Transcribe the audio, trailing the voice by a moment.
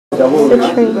The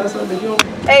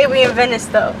tree. Hey, we in Venice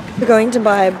though. We're going to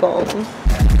buy a bomb.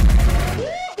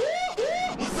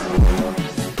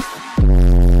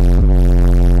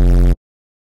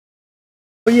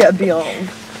 Oh yeah, beyond.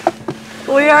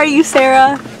 Where are you,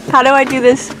 Sarah? How do I do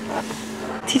this?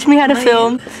 Teach me how to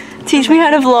film. Teach me how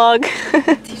to vlog.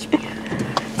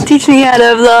 Teach me how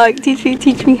to vlog.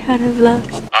 Teach me how to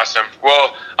vlog. Awesome.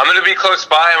 Well, I'm gonna be close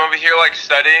by. I'm over here like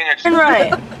studying. Turn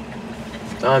right.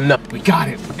 No, we got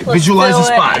it. Visualize the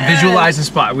spot. Visualize the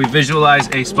spot. We visualize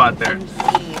a spot there.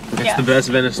 It's the best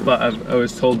Venice spot I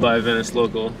was told by a Venice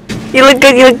local. You look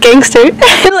good. You look gangster.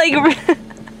 Like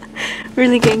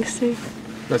really gangster.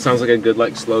 That sounds like a good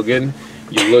slogan.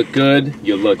 You look good.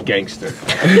 You look gangster.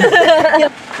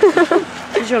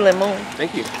 Here's your lemon.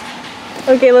 Thank you.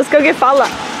 Okay, let's go get fala.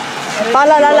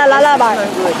 Fala la la la la bar.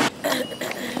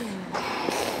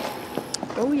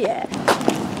 Oh yeah.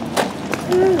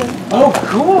 Oh,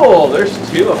 cool. There's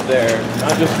two up there,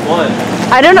 not just one.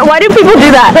 I don't know. Why do people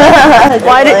do that?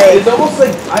 Why do? It's almost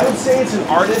like, I would say it's an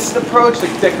artist approach,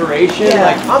 like decoration. Yeah.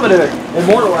 Like, I'm gonna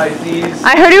immortalize these.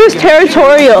 I heard it was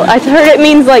territorial. I heard it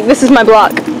means like this is my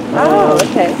block. Oh,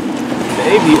 okay.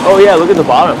 Maybe. Oh yeah, look at the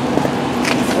bottom.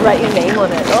 Write your name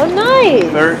on it. Oh, nice.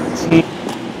 13.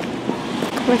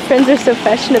 My friends are so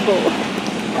fashionable.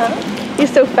 Huh? You're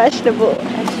so fashionable.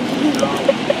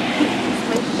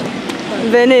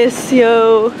 Venice,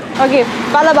 yo. Okay,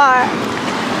 fala bar.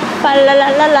 Fala la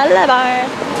la la la bar.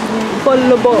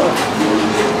 Fala bar.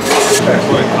 That's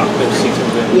why cockpit seats are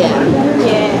good. Yeah.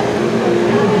 Yeah.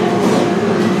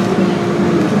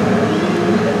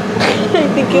 I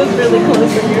think it was really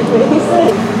close in your face.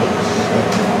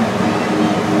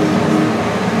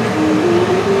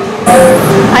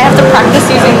 I have to practice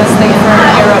using this thing for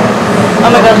Europe. Oh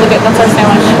my god, look at that's our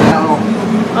sandwich.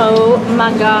 Oh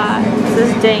my god,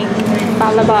 this is dank.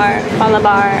 Falabar,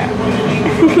 falabar.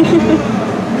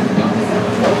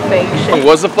 Fake shit. What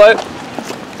was the flight?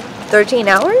 13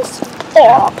 hours?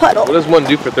 Oh, puddle. What does one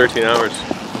do for 13 hours?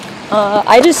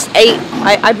 I just ate.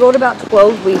 I brought about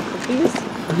 12 wheat cookies.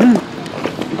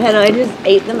 And I just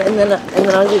ate them, and then I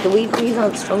was like, the wheat cookies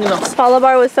aren't strong enough.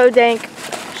 Falabar was so dank.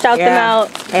 Shout them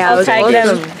out. Yeah, I'll tag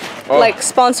them. Oh. Like,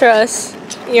 sponsor us.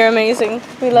 You're amazing.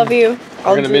 We love you.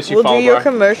 We're gonna miss you, We'll do your Falabar.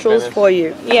 commercials for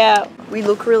you. Yeah. We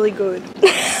look really good.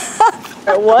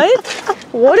 What?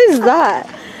 What is that?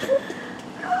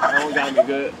 That one got me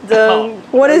good.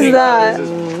 What is that?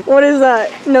 What is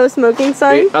that? No smoking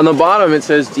sign? On the bottom it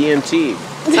says DMT.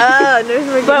 Ah, no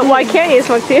smoking. But why can't you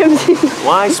smoke DMT?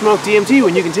 Why smoke DMT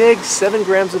when you can take 7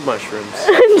 grams of mushrooms?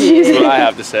 Jesus. That's what I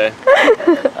have to say.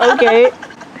 Okay,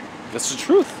 That's the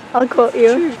truth. I'll quote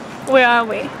you. Where are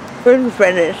we? We're in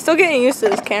Venice. Still getting used to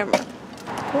this camera.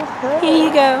 Here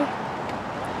you go.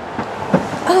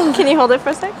 Can you hold it for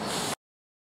a sec?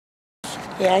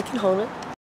 Yeah, I can hold it.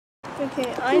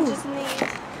 Okay, I just need...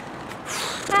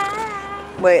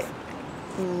 Wait.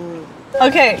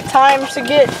 Okay, time to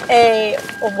get a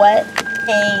what?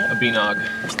 A B-nog.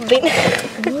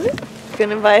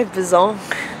 Gonna buy a bazong.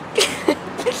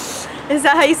 Is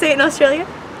that how you say it in Australia?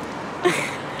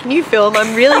 Can you film?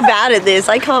 I'm really bad at this.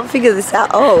 I can't figure this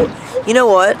out. Oh, you know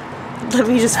what? Let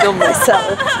me just film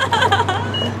myself.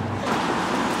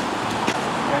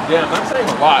 Yeah, I'm not saying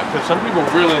a lot because some people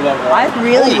really love that. I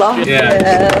really love it.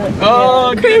 Yeah.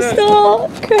 Oh, Crystal!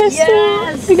 Crystal!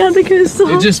 Yes. We got the crystal.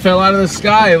 It just fell out of the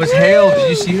sky. It was hail. Did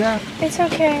you see that? It's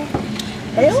okay.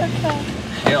 Hail? It's okay.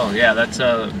 Hail, yeah, that's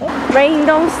Rain,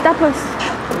 don't stop us.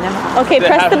 Okay, They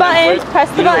press have the it. button. Wait, Press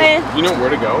the button. You know where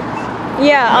to go?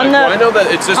 Yeah, on the Well, I know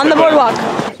that it's just on the boardwalk.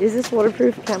 Is this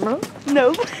waterproof camera?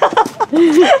 No.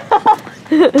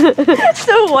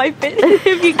 So wipe it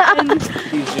if you can.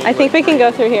 I think we can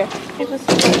go through here.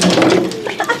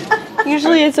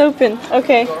 Usually it's open.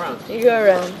 Okay. You go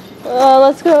around.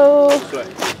 Let's go.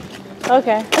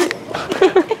 Okay.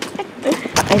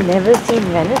 I've never seen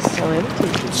Venice so empty.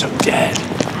 It's so dead.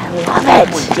 I love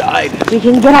Everyone it. died. We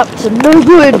can get up to no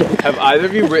good. Have either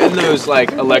of you ridden those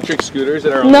electric scooters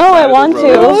that are on No, the side I of the want road?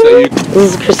 to. So you This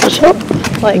is a crystal shop.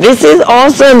 This is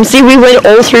awesome. See, we went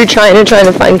all through China trying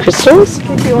to find crystals.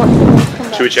 If you want to.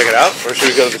 Should we check it out, or should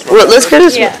we go to this one? Well, let's go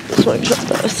to Yeah. smoke shop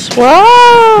first.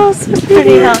 Wow, so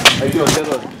Pretty, huh? How you doing,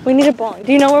 Taylor? We need a bong.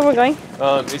 Do you know where we're going?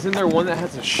 Isn't there one that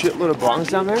has a shitload of bongs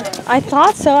down there? I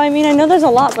thought so. I mean, I know there's a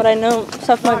lot, but I know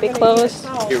stuff might be closed.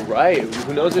 You're right.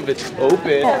 Who knows if it's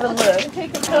open? I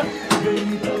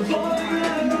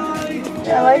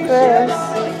like this.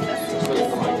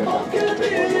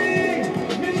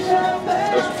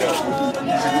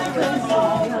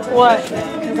 What?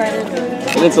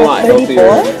 And it's a lot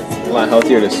healthier. lot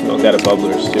healthier to smoke out of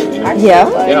bubblers too. You know?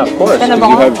 Yeah. Yeah, of course. Then a 'cause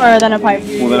ball you have, or then a pipe?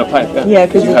 well, then a pipe. Yeah. Yeah,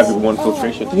 Because 'cause you have your one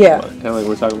filtration. Yeah. Kind of like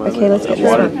we're talking about. Okay, let's get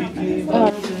water.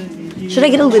 Should I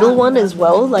get a little one as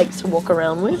well, like to walk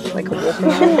around with, like a walker?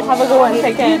 Have a good one.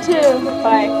 Take care. You too.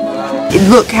 Bye.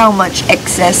 Look how much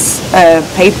excess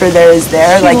paper there is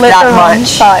there, She like lit that the wrong much.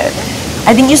 side.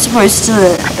 I think you're supposed to.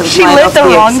 She line lit off the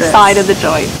wrong excess. side of the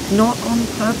joint. Not on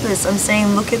purpose. I'm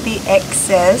saying look at the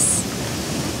excess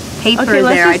paper Okay,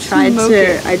 let's there. I just smoke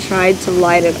it. tried to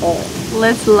light it off.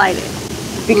 Let's light it.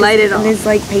 Because Light it and off. there's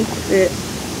like paper.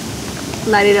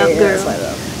 Light it up, Yeah, girl. let's light it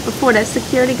up. Before that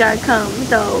security guard comes,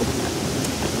 though.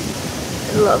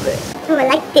 I love it. Oh, I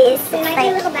like this. It's like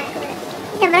a little backlit.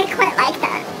 Yeah, I quite like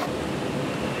that.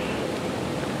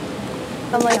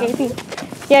 I'm like 18.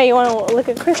 Yeah, you want to look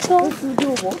at crystal? Do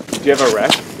you have a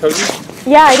wreck, Cozy?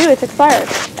 Yeah, I do. It's expired.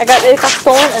 It got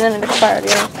stolen and then it expired.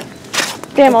 Yeah.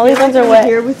 Damn, all these ones are wet.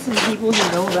 Here with some people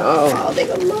who know about. Oh. They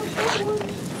got love that one.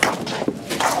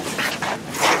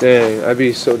 Dang, I'd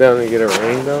be so down to get a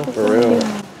ring though, for real.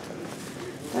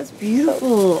 That's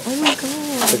beautiful. Oh my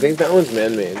god. I think that one's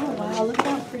man-made. Wow, look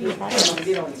how pretty that is. Is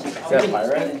that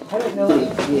pyrite?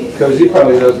 Cozy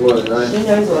probably knows more than I. She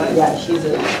knows what? Yeah, she's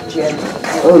a gem.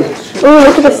 Oh, Ooh,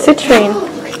 look at the citrine.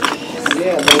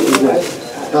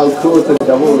 how cool it's a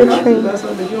double ring. Citrine.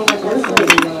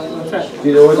 Do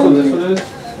you know which one this one is?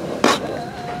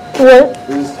 What?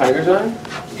 Is this tiger's eye?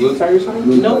 Blue tiger's eye?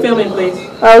 No filming, please.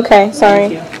 Okay,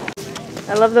 sorry.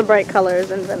 I love the bright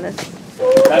colors in Venice.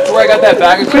 That's where I got that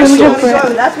bag of crystals.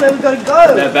 That's where we gotta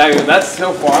go. That bag, that's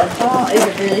so far. Oh, is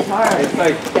it really hard? It's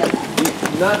like,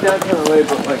 not downtown LA,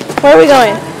 but like. Where are we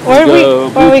going? Where are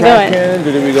we going?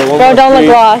 Did we go one Bro, more don't look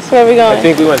street? lost. Where are we I going?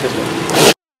 think we went this way.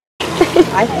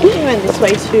 I think we went this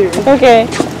way too. Okay.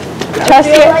 I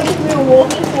feel like if we were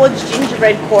walking towards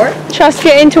Gingerbread Court. Trust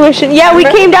your intuition. Yeah, we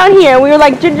came down here. We were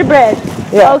like gingerbread.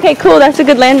 Yeah. Okay, cool. That's a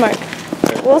good landmark.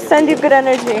 We'll send you good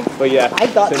energy. But yeah, I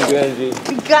got same this. good energy.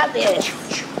 We got this.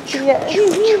 Yeah.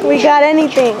 We got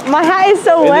anything. My hat is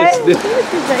so wet. And it's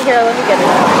Right here, let me get it.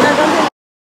 No, don't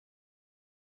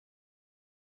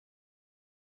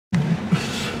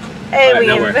Hey, Alright, we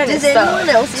now in where? Venice. Does anyone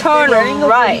else if turn you're wearing a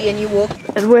right. hoodie and you walk?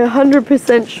 And we're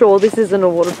 100% sure this isn't a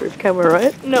waterproof camera,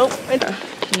 right? Nope.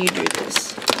 Can you do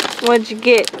this? What'd you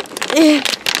get?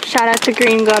 Shout out to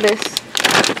Green Goddess.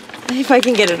 If I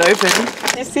can get it open.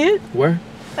 You see it? Where?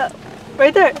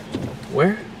 Right there.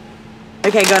 Where?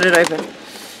 Okay, got it open. This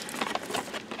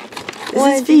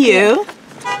What is for did you you.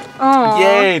 Oh.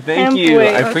 Yay, thank you.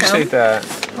 wait. I appreciate that.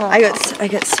 I got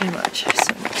so much.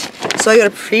 So I got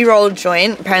a pre-rolled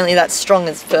joint. Apparently that's strong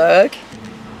as fuck.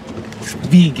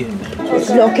 Vegan. It's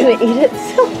not gonna eat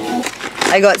itself.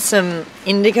 I got some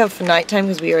indica for nighttime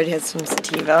because we already had some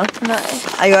sativa. Nice.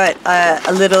 I got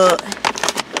a little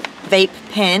vape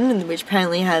pen which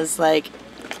apparently has like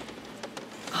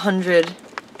 100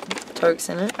 tokes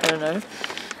in it. I don't know.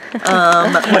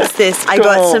 What's this? I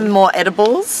got some more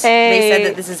edibles. They said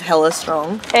that this is hella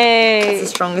strong. Hey. It's the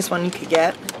strongest one you could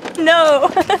get. No.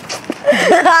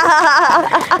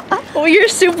 Oh, you're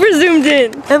super zoomed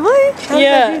in. Am I? How did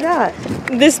Yeah. I do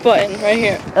that? This button right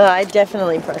here. I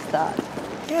definitely pressed that.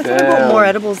 Yeah, I thought I bought more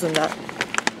edibles than that.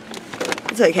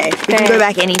 It's okay. We can go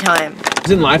back anytime. It's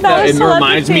in life That that was it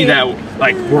reminds me telepathy. that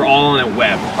like we're all on a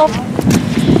web.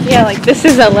 Yeah, like this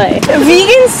is LA.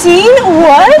 Vegan scene?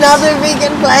 What? Another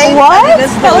vegan place. What?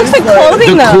 That looks like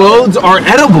clothing The though. clothes are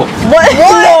edible. What?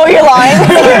 No, you're lying.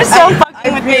 You're so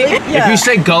fucking with me. If you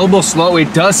say gullible slow,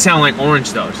 it does sound like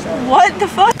orange though. What the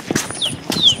fuck?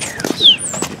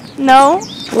 No.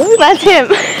 That's him.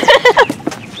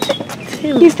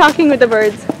 He's talking with the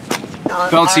birds.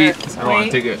 Belt seat. I don't want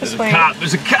to take it. There's a cop.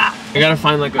 There's a cop. I gotta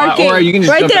find like a. Okay. Or you can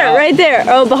just right jump there, out. right there.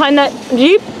 Oh, behind that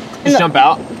Jeep. Just jump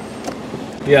out.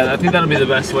 Yeah, I think that'll be the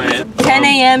best way. 10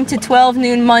 a.m. to 12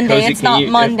 noon Monday. Cozy, it's can not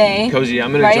you- Monday. Cozy,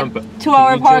 I'm gonna right? jump. 2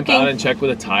 hour can you parking. Jump out and check with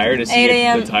a tire to see 8 if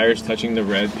a.m. the tire's touching the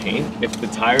red paint. If the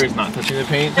tire is not touching the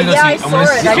paint, Yeah, I saw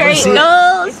it. Straight.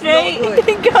 No, straight.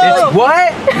 Go.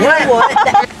 What?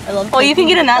 Oh, you can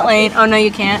get in that lane. Oh no,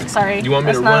 you can't. Sorry. You want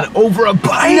me That's to run over a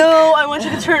bike? No, I want you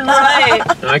to turn right.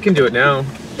 No, I can do it now.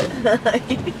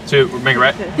 So make it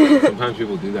right. Sometimes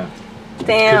people do that.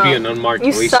 Damn. Could be an unmarked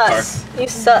You police sus. car. You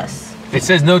sus. It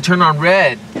says no turn on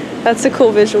red. That's a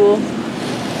cool visual.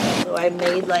 So I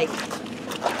made like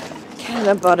can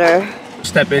of butter.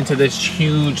 Step into this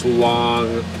huge,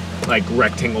 long, like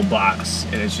rectangle box,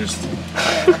 and it's just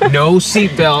no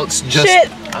seat belts. Just Shit.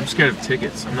 I'm scared of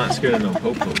tickets. I'm not scared of no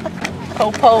popo.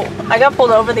 Po-po. I got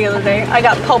pulled over the other day. I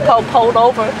got po-po pulled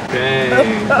over.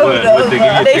 Dang. What? Would they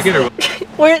give you a ticket or what?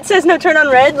 Where it says no turn on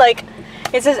red, like,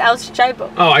 It says El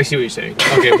Chibo. Oh, I see what you're saying.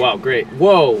 Okay, wow, great.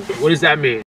 Whoa, what does that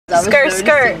mean? Skirt.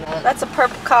 That's a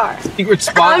purple car. Secret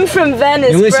spot? I'm from Venice,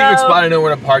 The only bro. secret spot I know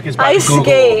where to park is by I the Google,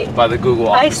 skate. by the Google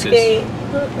I offices. skate.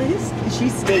 She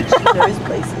skates. She knows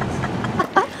places.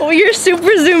 Oh, you're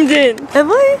super zoomed in. Am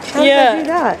I? How did I do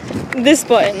that? This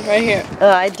button right here.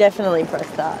 I definitely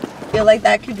pressed that. I feel like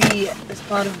that could be as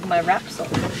part of my rap song.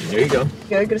 There you go.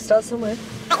 I gotta start somewhere.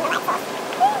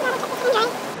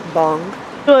 Bong.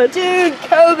 Good. Dude,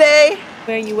 Kobe!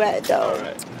 Where you at, though?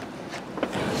 Alright.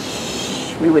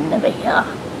 We would never hear.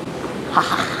 Ha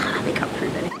ha, they can't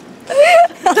prove anything.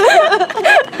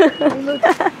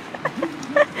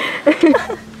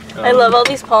 I love all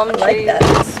these palm trees. like that.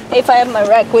 If I have my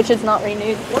rec, which is not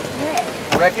renewed.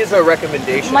 Rec is a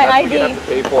recommendation. My That's what you ID. have to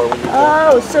pay for when you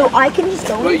Oh, so I can just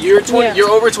go. But you're 20. Yeah. You're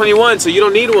over 21, so you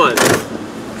don't need one.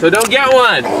 So don't get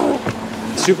one.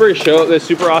 The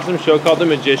super awesome show called The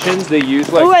Magicians. They use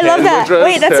like. Oh, I love that. wardrobes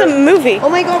Wait, that's to- a movie. Oh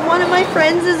my god, one of my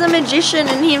friends is a magician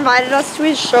and he invited us to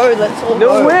his show. Let's all No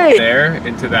go. way. There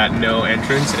into that no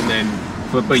entrance and then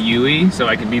flip a Yui so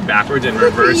I can be backwards and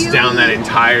Flip a reverse Yui. down that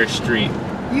entire street.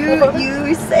 You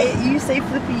say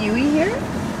Flippy Yui here?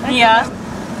 Yeah.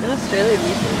 In Australia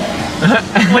we say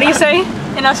that. What do you say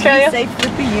in Australia? You say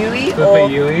Flippy Yui Flip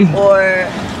a Yui. or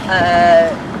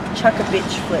chuck a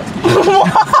bitch flip.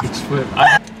 Flip.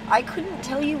 I couldn't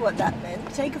tell you what that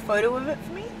meant. Take a photo of it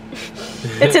for me.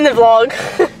 It's in the vlog.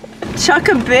 Chuck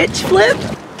a bitch flip?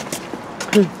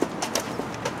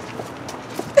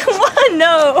 What?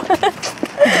 No.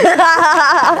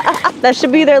 That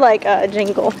should be their like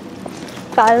jingle.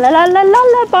 Fa la la la la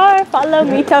la bar, follow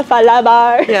me to fa la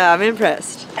bar. Yeah, I'm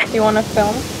impressed. You want to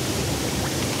film?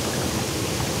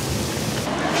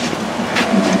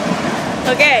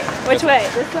 Okay, which way?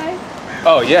 This way?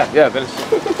 Oh yeah, Venice.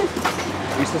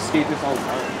 We used to skate this all the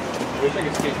time. I wish I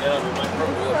could skate now, but my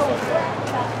front wheel is fucked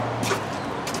up.